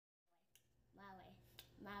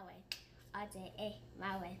all day,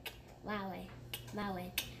 my way, my way, my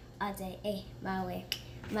way, all day, my way,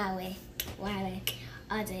 my way, my way,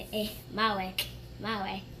 all day, my way, my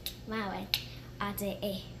way, my way, all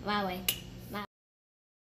day, my way.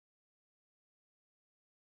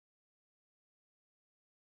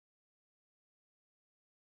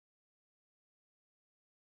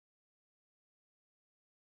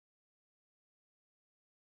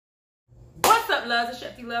 What's up, loves? It's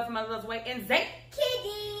Chef Love from My Love's Way and Zay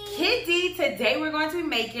Kitty. Today we're going to be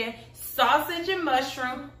making sausage and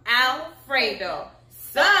mushroom Alfredo.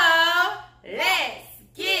 So let's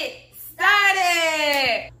get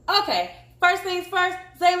started. Okay, first things first,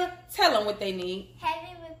 Zayla, tell them what they need.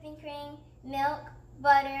 Heavy whipping cream, milk,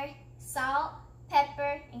 butter, salt,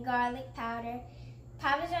 pepper, and garlic powder,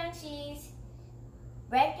 Parmesan cheese,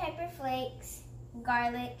 red pepper flakes,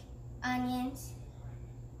 garlic, onions,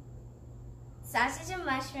 sausage and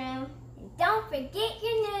mushroom, and don't forget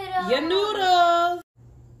your noodles.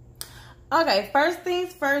 Okay, first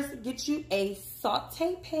things first, get you a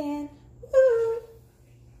saute pan. Woo.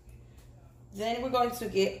 Then we're going to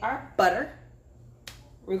get our butter.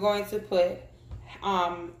 We're going to put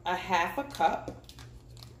a half a cup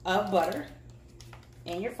of butter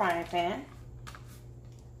in your frying pan.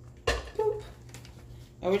 Boop.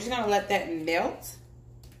 And we're just going to let that melt.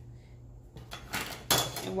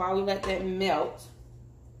 And while we let that melt,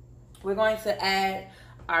 we're going to add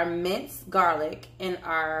our minced garlic and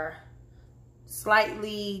our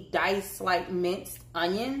slightly diced, like minced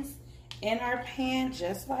onions in our pan,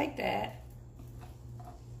 just like that.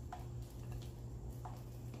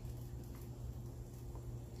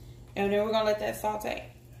 And then we're going to let that saute.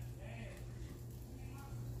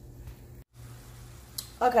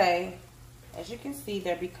 Okay, as you can see,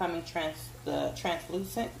 they're becoming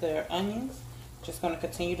translucent, the onions. Just going to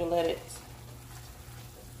continue to let it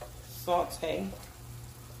saute.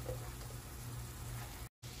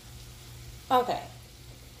 Okay.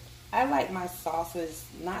 I like my sauces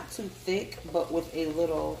not too thick, but with a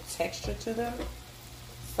little texture to them.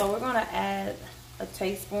 So we're going to add a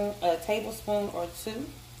tablespoon or two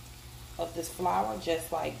of this flour,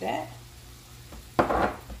 just like that.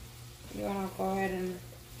 You're going to go ahead and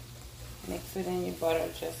mix it in your butter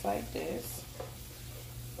just like this.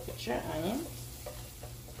 Put your onions.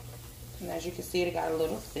 And as you can see, it got a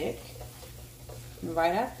little thick. And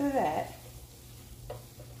right after that,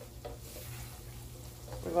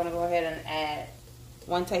 we're going to go ahead and add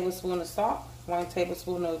 1 tablespoon of salt, 1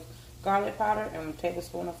 tablespoon of garlic powder, and 1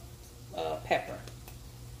 tablespoon of pepper.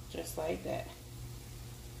 Just like that.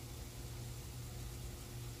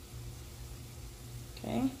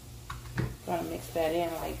 Okay. Going to mix that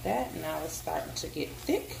in like that. Now it's starting to get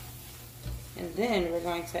thick. And then we're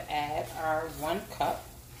going to add our 1 cup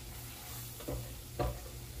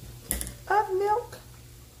of milk,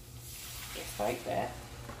 just like that.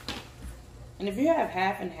 And if you have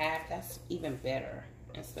half and half, that's even better,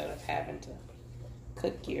 instead of having to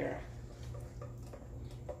cook your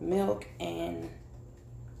milk and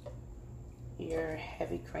your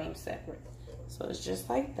heavy cream separate. So it's just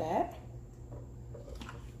like that.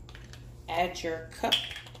 Add your 1.5 cups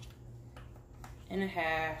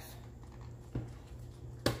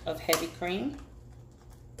of heavy cream,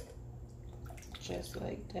 just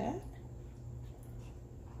like that.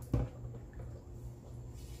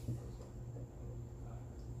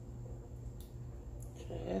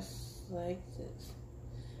 Just like this.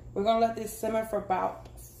 We're going to let this simmer for about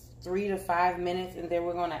 3 to 5 minutes, and then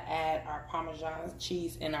we're going to add our Parmesan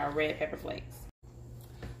cheese and our red pepper flakes.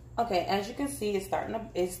 Okay, as you can see,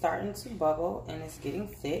 it's starting to bubble and it's getting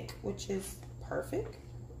thick, which is perfect.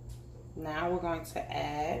 Now we're going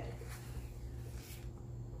to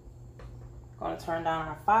turn down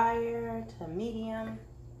our fire to medium.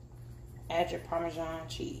 Add your Parmesan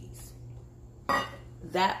cheese.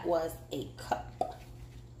 That was a cup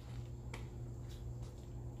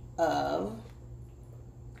of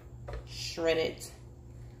shredded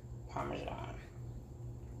Parmesan.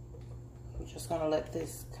 I'm just going to let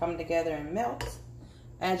this come together and melt.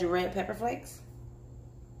 Add your red pepper flakes.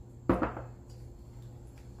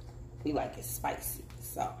 We like it spicy,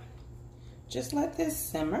 so just let this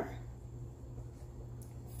simmer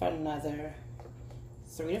for another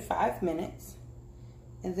 3 to 5 minutes,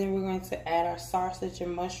 and then we're going to add our sausage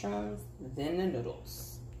and mushrooms, then the noodles.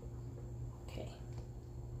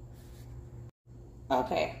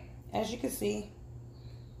 Okay, as you can see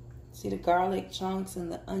the garlic chunks and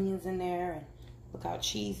the onions in there, and look how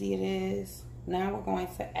cheesy it is. Now we're going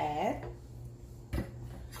to add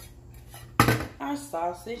our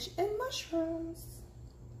sausage and mushrooms,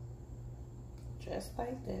 just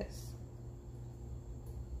like this.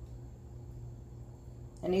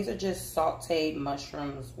 And these are just sauteed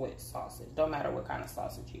mushrooms with sausage. Don't matter what kind of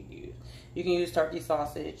sausage you use. You can use turkey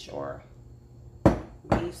sausage or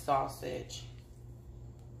beef sausage.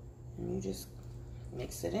 And you just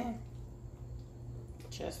mix it in.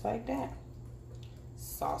 Just like that.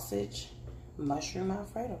 Sausage, mushroom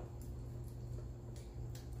Alfredo.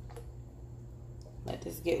 Let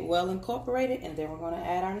this get well incorporated, and then we're going to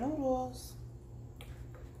add our noodles.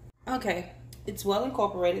 Okay, it's well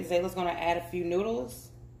incorporated. Zayla's going to add a few noodles.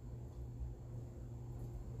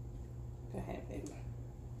 Go ahead, baby.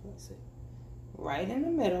 Let's see. Right in the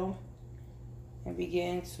middle, and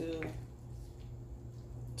begin to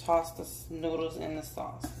toss the noodles in the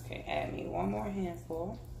sauce. Okay, add me one more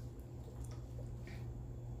handful.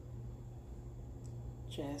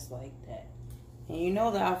 Just like that. And you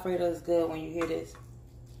know the Alfredo is good when you hear this.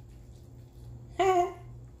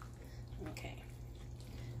 Okay.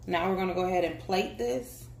 Now we're going to go ahead and plate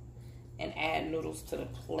this and add noodles to the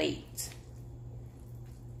plate.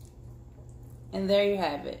 And there you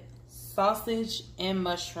have it. Sausage and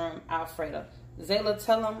mushroom Alfredo. Zayla,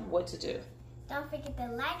 tell them what to do. Don't forget to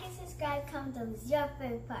like and subscribe. Comment on your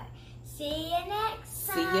favorite part. See you next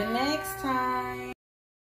time. See you next time.